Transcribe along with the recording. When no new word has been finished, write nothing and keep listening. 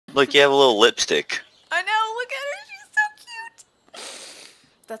Look, you have a little lipstick. I know, look at her, she's so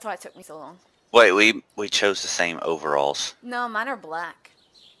cute. That's why it took me so long. Wait, we chose the same overalls. No, mine are black.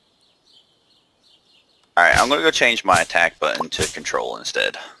 Alright, I'm gonna go change my attack button to control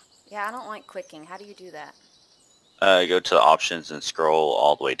instead. Yeah, I don't like clicking. How do you do that? Go to the options and scroll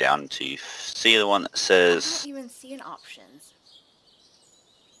all the way down until you see the one that says... I don't even see an options.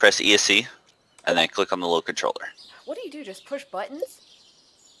 Press ESC, and then click on the little controller. What do you do, just push buttons?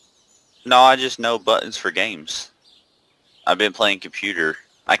 No, I just know buttons for games. I've been playing computer.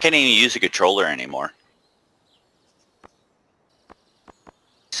 I can't even use a controller anymore.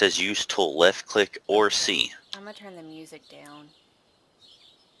 It says use tool, left click or C. I'm gonna turn the music down.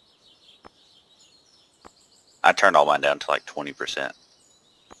 I turned all mine down to like 20%.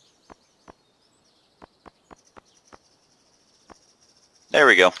 There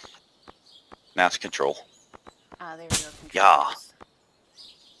we go. Now it's control. Ah, there we go. Yeah.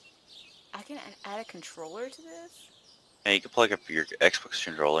 I can add a controller to this? Yeah, you can plug up your Xbox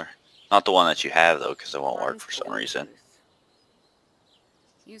controller. Not the one that you have though, because it won't work for some reason.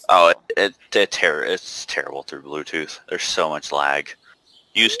 Oh, it's terrible through Bluetooth. There's so much lag.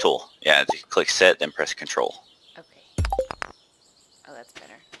 Use tool. Yeah, you click set, then press control. Okay. Oh, that's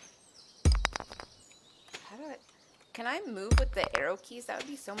better. How do I... Can I move with the arrow keys? That would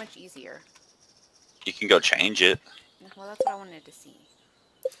be so much easier. You can go change it. Well, that's what I wanted to see.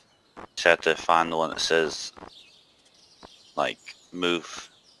 Just have to find the one that says, like, move.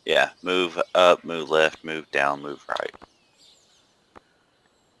 Yeah, move up, move left, move down, move right.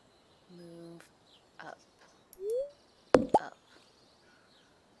 Move up. Up.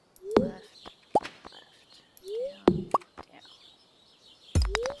 Left. Left. Down. Down.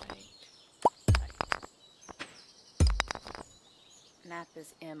 Right. Right. Map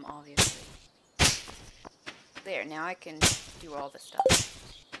is M, obviously. There, now I can do all the stuff.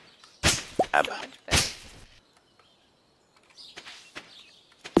 So much better.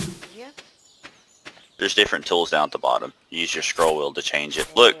 Yep. There's different tools down at the bottom. Use your scroll wheel to change it.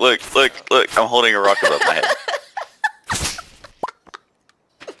 Look, look, look, look. I'm holding a rocket above my head.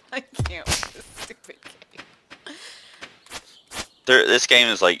 I can't with this stupid game. This game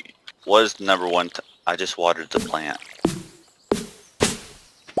is like, was number one. I just watered the plant.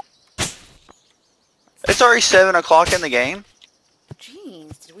 It's already 7 o'clock in the game.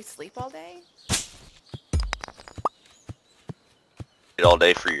 Jeez, did we sleep all day? All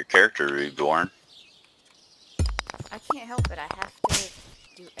day for your character to be born. I can't help it. I have to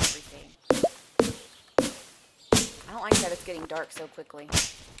do everything. I don't like that it's getting dark so quickly.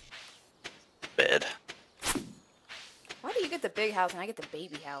 Bed. Why do you get the big house and I get the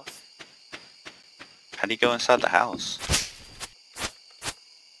baby house? How do you go inside the house?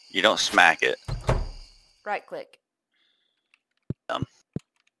 You don't smack it. Right click. Go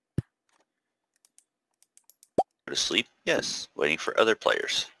to sleep? Yes. Waiting for other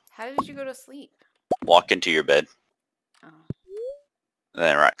players. How did you go to sleep? Walk into your bed. Oh. And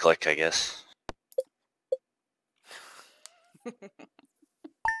then right click, I guess.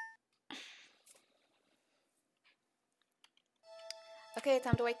 Okay,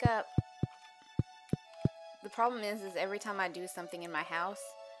 time to wake up. The problem is every time I do something in my house,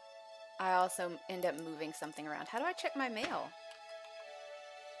 I also end up moving something around. How do I check my mail?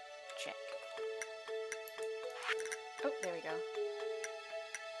 Check. Oh, there we go.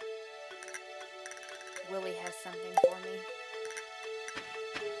 Willie has something for me.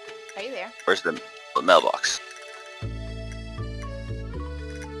 Are you there? Where's the mailbox?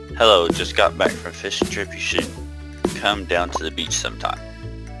 Hello, just got back from fishing trip. You should come down to the beach sometime.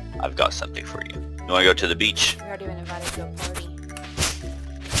 I've got something for you. You want to go to the beach? We already been invited to a party.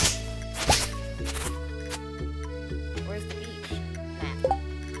 Where's the beach? Map.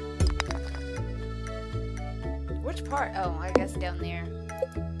 Which part? Oh, I guess down there.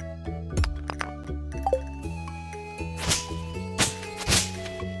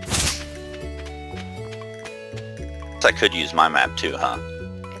 I could use my map too, huh?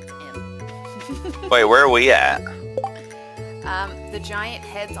 It's M. Wait, where are we at? The giant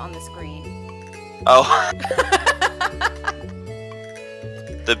heads on the screen. Oh.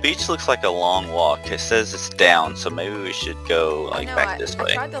 The beach looks like a long walk. It says it's down, so maybe we should go like back this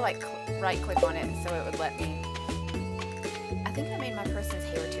way. I tried to like right click on it so it would let me. I think I made my person's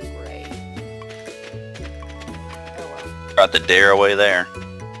hair too gray. Oh well. Got the dare away there.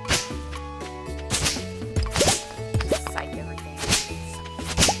 Psych everything.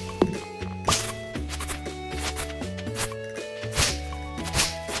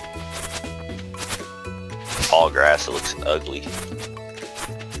 Tall grass, it looks ugly.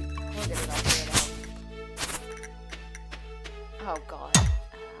 We'll get it all figured out. Oh god.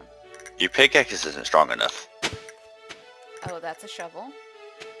 Your pickaxe isn't strong enough. Oh, that's a shovel.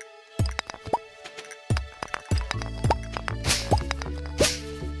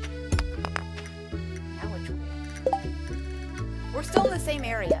 Now which way? We're still in the same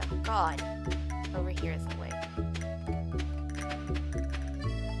area. God. Over here is the way.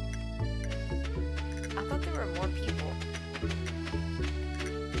 I thought there were more people.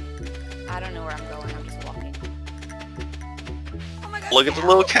 I don't know where I'm going. I'm just walking. Oh my God! Look at the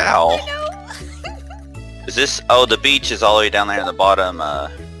little cow. I know. Is this? Oh, the beach is all the way down there in the bottom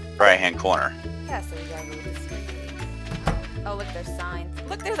right-hand corner. Yeah, so we gotta go this way. Oh, look, there's signs.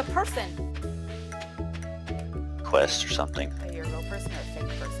 Look, there's a person. Quest or something. Are you a real person or a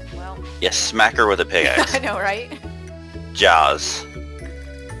fake person? Well. Yes, smack her with a pickaxe. I know, right? Jaws.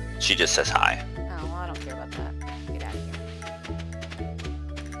 She just says hi. Oh, well, I don't care about that. Get out of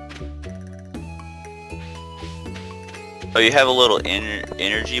here. Oh, you have a little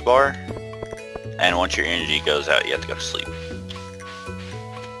energy bar, and once your energy goes out, you have to go to sleep. On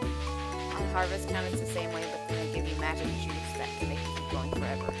Harvest Town, it's the same way, but then they give you magic juice that can make you keep going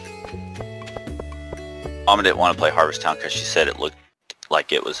forever. Mama didn't want to play Harvest Town because she said it looked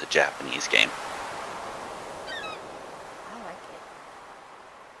like it was a Japanese game. I like it.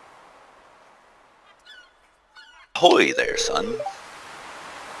 Ahoy there, son.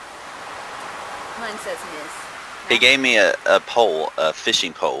 Mine says miss. He gave me a pole, a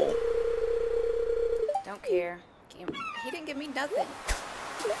fishing pole. Don't care. He didn't give me nothing.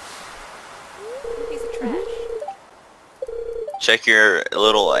 Piece of trash. Check your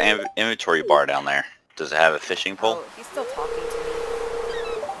little inventory bar down there. Does it have a fishing pole? Oh, he's still talking to me.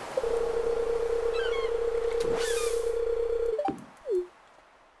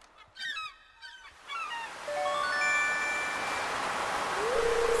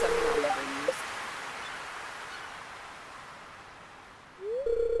 Something I'll never use.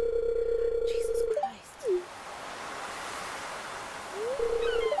 Jesus Christ.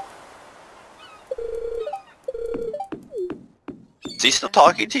 Is he still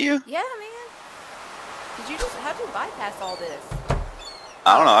talking to you? Yeah, man. How'd you bypass all this?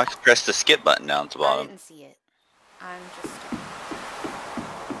 I don't know. I could press the skip button down at the I bottom. didn't see it. I'm just...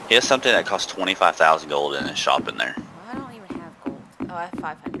 He has something that costs 25,000 gold in his shop in there. Well, I don't even have gold. Oh, I have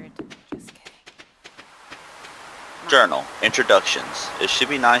 500. Just kidding. Journal. Introductions. It should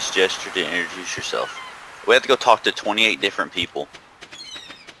be a nice gesture to introduce yourself. We have to go talk to 28 different people.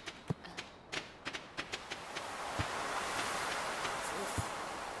 What's this?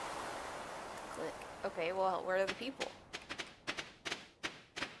 Click. Okay, well, where are the people?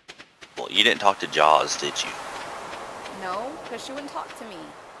 Well, you didn't talk to Jaws, did you? No, because she wouldn't talk to me.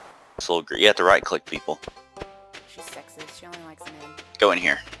 It's a little you have to right-click people. She's sexist. She only likes men. Go in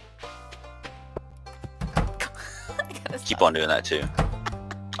here. I gotta Keep stop. on doing that too.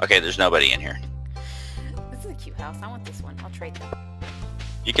 Okay, there's nobody in here. This is a cute house. I want this one. I'll trade them.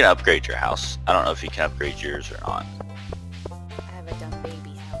 You can upgrade your house. I don't know if you can upgrade yours or not. I have a dumb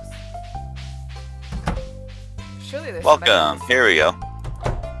baby house. Surely there's somebody Welcome. else. Here we go.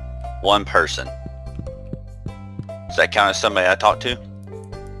 One person. Does that count as somebody I talked to?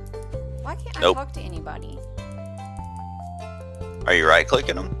 Why can't Nope. I talk to anybody? Are you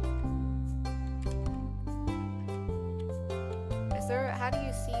right-clicking them? Is there... How do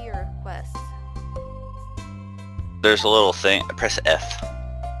you see your quest? There's a little thing. Press F.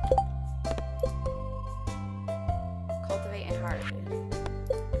 Cultivate and harvest.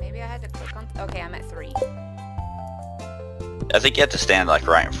 Maybe I had to click on... Okay, I'm at 3. I think you have to stand like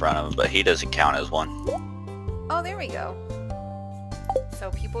right in front of him, but he doesn't count as one. Oh, there we go.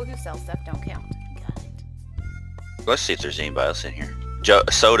 So people who sell stuff don't count. Got it. Let's see if there's anybody else in here.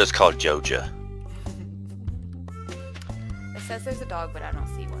 Soda's called Joja. It says there's a dog, but I don't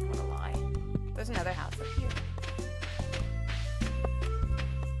see one. What a lie. There's another house up here.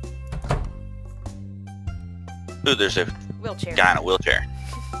 Ooh, there's a Wheelchair. guy in a wheelchair.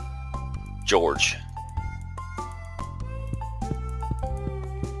 George.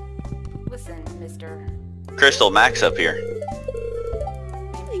 Listen, Mr. Crystal Max up here.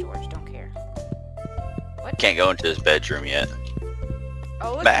 Name's George. Don't care. What? Can't go into his bedroom yet.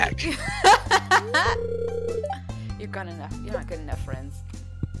 Oh, look. Back. You're good enough. You're not good enough friends.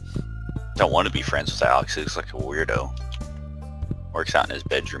 Don't want to be friends with Alex. He looks like a weirdo. Works out in his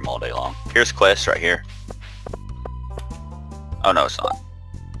bedroom all day long. Here's Quest right here. Oh no, it's not.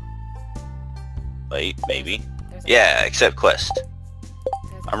 Wait, maybe. There's a Yeah, accept Quest.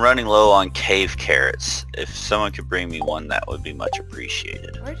 there's a- I'm running low on cave carrots. If someone could bring me one, that would be much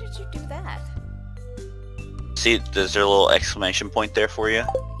appreciated. Where did you do that? See, there's there a little exclamation point there for you?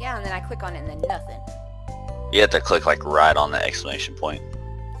 Yeah, and then I click on it and then nothing. You have to click like right on the exclamation point.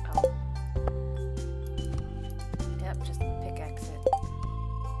 Oh. just pickaxe it.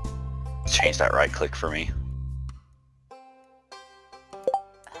 Change that right click for me.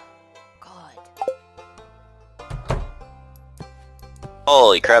 God.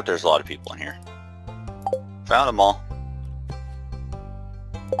 Holy crap, there's a lot of people in here. Found them all.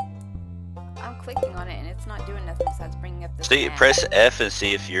 I'm clicking on it and it's not doing nothing besides bringing up the See, map. press F and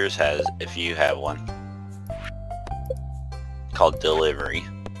see if yours has, if you have one. Called delivery.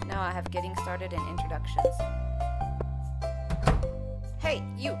 No, I have getting started and introductions. Hey,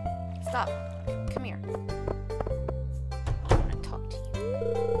 you! Stop. Come here. I want to talk to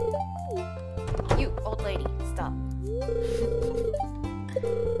you. You, old lady, stop.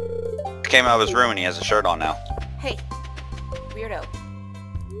 Came out of his room and he has a shirt on now. Hey, weirdo.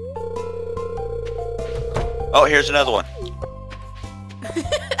 Oh, here's another one.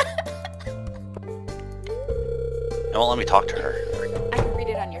 It won't let me talk to her. I can read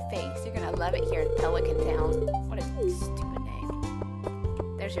it on your face. You're gonna love it here in Pelican Town. What a stupid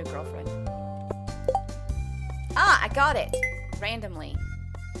name. There's your girlfriend. Ah, I got it! Randomly.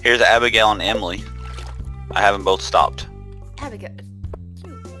 Here's Abigail and Emily. I have them both stopped. Abigail.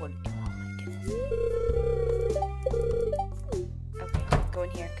 You would. Oh my goodness. Okay, go in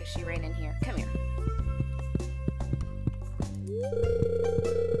here because she ran in here. Come here.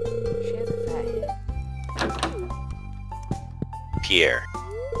 She has a fat head. Pierre.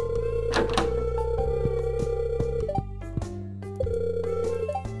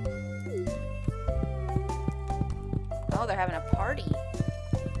 Oh, they're having a party.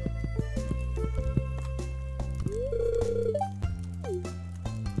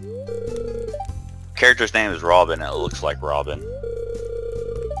 Character's name is Robin and it looks like Robin. Are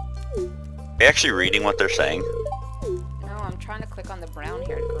you actually reading what they're saying? No, I'm trying to click on the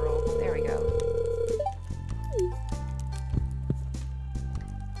brown-haired girl. There we go.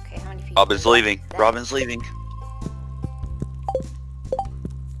 Okay, how many people? Robin's leaving. Robin's leaving.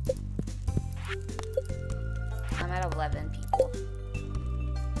 I'm at 11 people.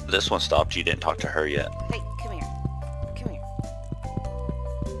 This one stopped. You didn't talk to her yet. Hey, come here. Come here.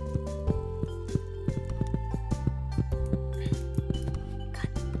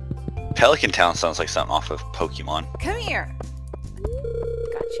 Pelican Town sounds like something off of Pokemon. Come here.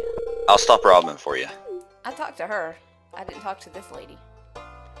 Gotcha. I'll stop Robin for you. I talked to her. I didn't talk to this lady.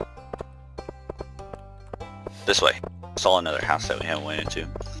 This way. Saw another house that we haven't went into.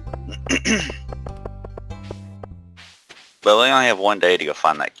 But we only have one day to go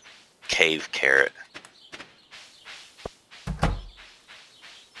find that cave carrot.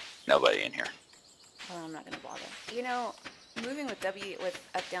 Nobody in here. Well, I'm not gonna bother. You know, moving with W with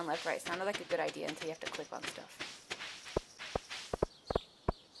up, down, left, right sounded like a good idea until you have to click on stuff.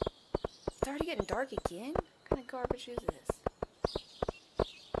 It's already getting dark again? What kind of garbage is this?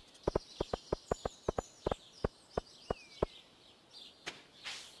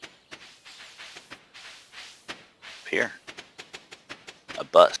 Here. A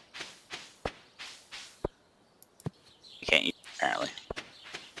bus. You can't use it, apparently.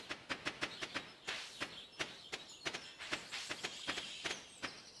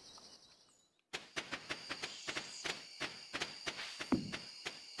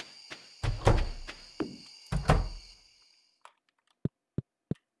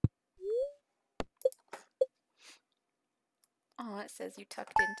 Oh, it says you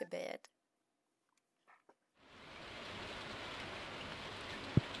tucked into bed.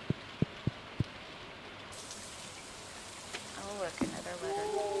 Oh, look, another letter.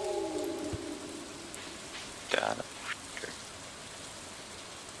 Got it. Okay.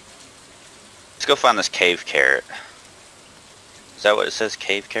 Let's go find this cave carrot. Is that what it says?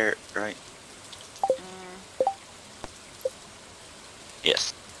 Cave carrot, right?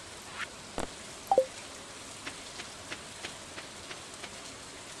 Yes.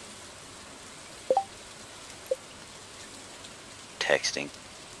 Texting.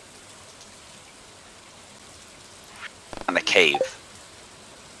 On the cave.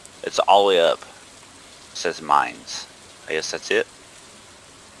 It's all the way up. It says mines. I guess that's it.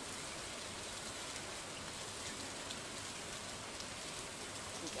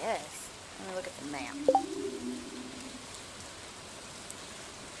 Yes. Let me look at the map.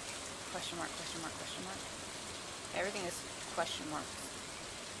 Question mark, question mark, question mark. Everything is question marks.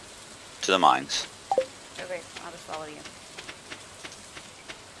 To the mines. Okay, I'll just follow you.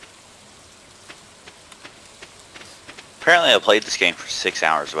 Apparently I played this game for 6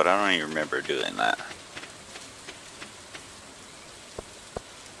 hours, but I don't even remember doing that.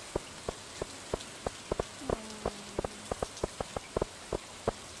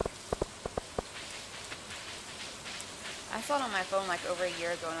 I saw it on my phone like over a year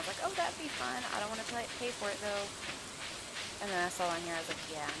ago and I was like, oh, that'd be fun. I don't want to pay for it though. And then I saw on here, I was like,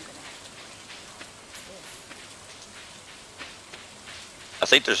 yeah, I'm gonna have to. I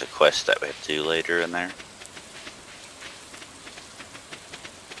think there's a quest that we have to do later in there.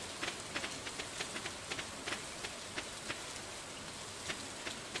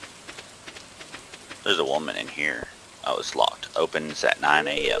 There's a woman in here. Oh, it's locked. Opens at 9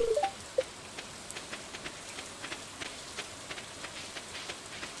 a.m.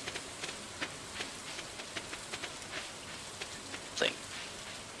 Thing.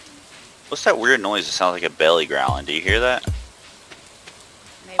 What's that weird noise? It sounds like a belly growling. Do you hear that?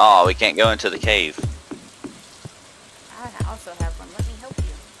 Maybe. Oh, we can't go into the cave. I also have one. Let me help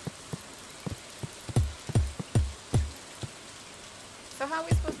you. So how are we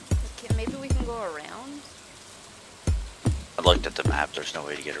supposed to... Maybe we can go around? I looked at the map. There's no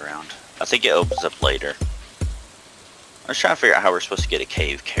way to get around. I think it opens up later. I'm just trying to figure out how we're supposed to get a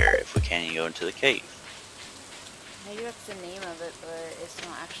cave carrot if we can't even go into the cave. Maybe that's the name of it, but it's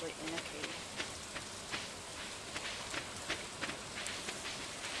not actually in a cave.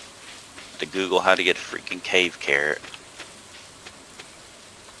 To Google how to get a freaking cave carrot.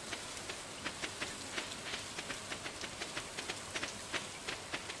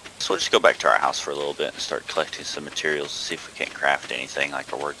 So we'll just go back to our house for a little bit and start collecting some materials to see if we can't craft anything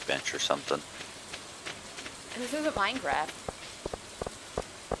like a workbench or something. This isn't Minecraft.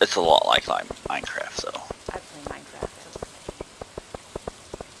 It's a lot like Minecraft though. I play Minecraft.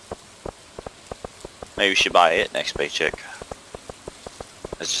 Maybe we should buy it next paycheck.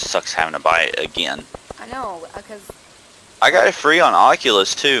 It just sucks having to buy it again. I know, because... I got it free on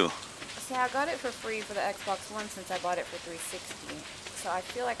Oculus too. See, I got it for free for the Xbox One since I bought it for 360. So I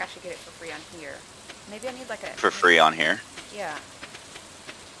feel like I should get it for free on here. Maybe I need like a... For free on here? Yeah.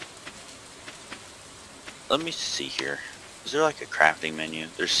 Let me see here. Is there like a crafting menu?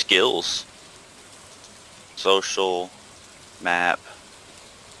 There's skills. Social. Map.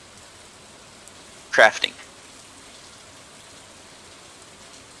 Crafting.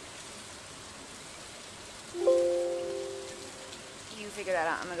 You figure that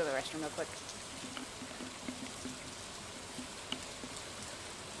out. I'm gonna go to the restroom real quick.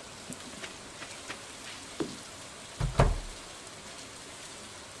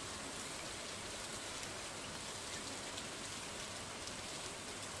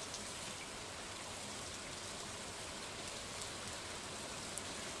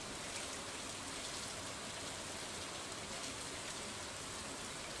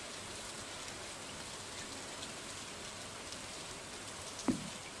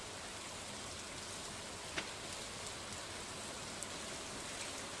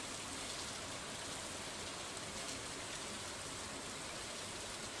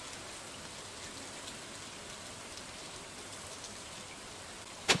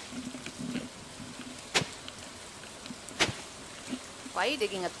 Why are you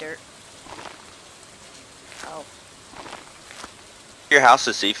digging up dirt? Oh. Your house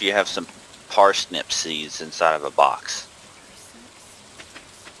to see if you have some parsnip seeds inside of a box.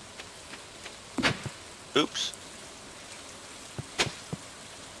 Oops.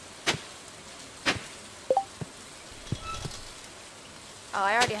 Oh,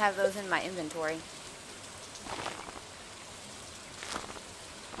 I already have those in my inventory.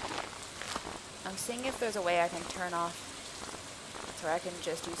 I'm seeing if there's a way I can turn off so I can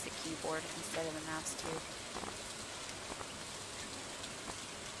just use the keyboard instead of the mouse too.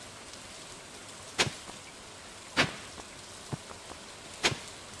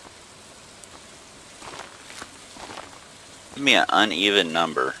 Give me an uneven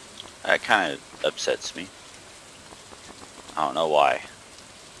number. That kind of upsets me. I don't know why.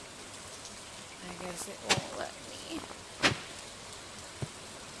 I guess it won't let me.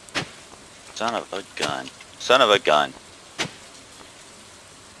 Son of a gun. Son of a gun.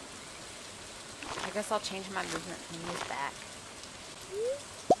 I guess I'll change my movement menus back.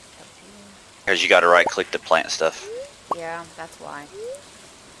 Because you got to right click to plant stuff. Yeah, that's why.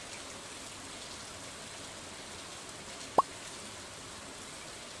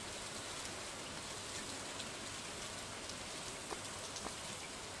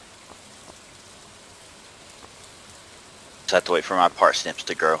 Just have to wait for my parsnips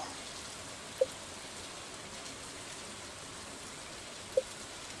to grow.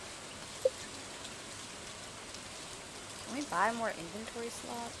 Can we buy more inventory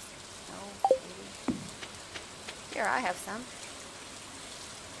slots? No, maybe. Here, I have some.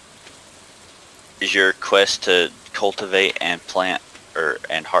 Is your quest to cultivate and plant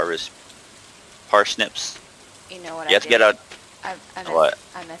and harvest parsnips? You know what You I have to did? get out. What?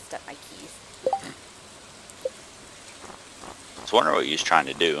 I messed up my keys. I was wondering what you was trying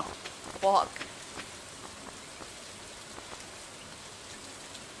to do. Walk.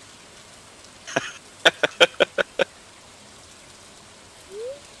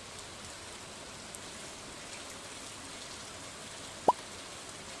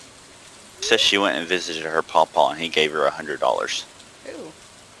 says she went and visited her pawpaw and he gave her $100. Ooh.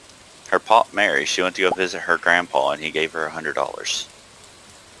 Her Mary, she went to go visit her grandpa and he gave her $100.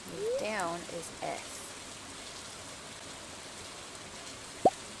 Move down is S.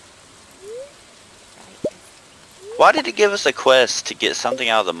 Right. Why did it give us a quest to get something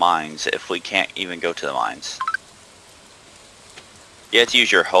out of the mines if we can't even go to the mines? You have to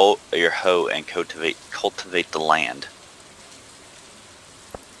use your hoe and cultivate the land.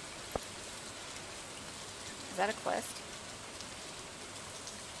 Is that a quest?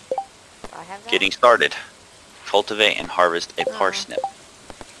 Do I have that? Getting started. Cultivate and harvest a parsnip.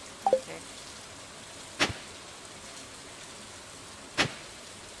 Okay.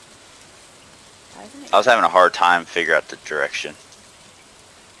 Why isn't it? I was having a hard time figuring out the direction.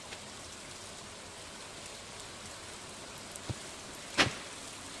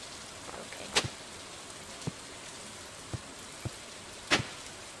 Okay.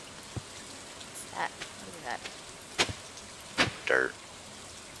 What's that? What is that? Dirt.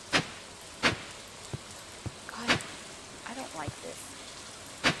 God, I don't like this.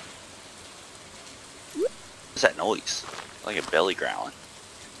 What's that noise? Like a belly growling.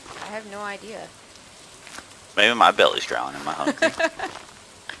 I have no idea. Maybe my belly's growling. Am I hungry?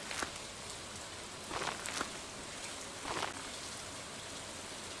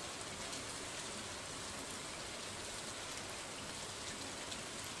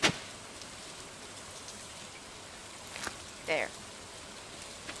 There.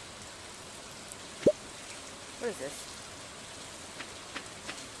 What is this?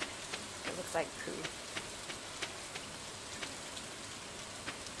 It looks like poo.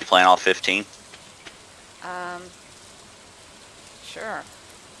 Playing all 15? Sure.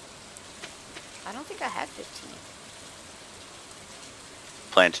 I don't think I had 15.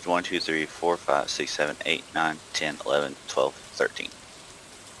 Planted 1, 2, 3, 4, 5, 6, 7, 8, 9, 10, 11, 12, 13.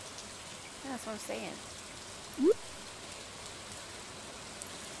 Yeah, that's what I'm saying.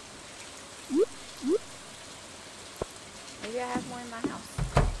 Maybe I have more in my house.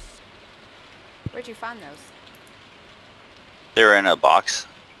 Where'd you find those? They're in a box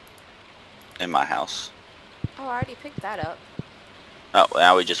in my house. Oh, I already picked that up. Oh,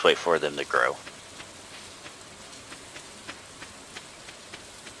 now we just wait for them to grow.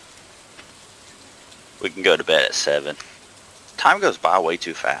 We can go to bed at 7. Time goes by way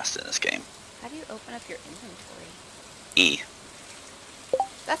too fast in this game. How do you open up your inventory? E.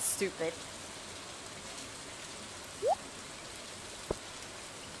 That's stupid.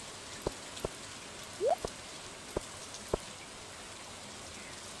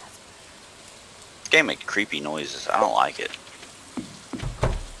 This game makes creepy noises. I don't like it.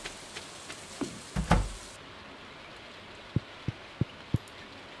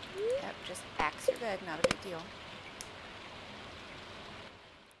 Yep, just axe your bed, not a big deal.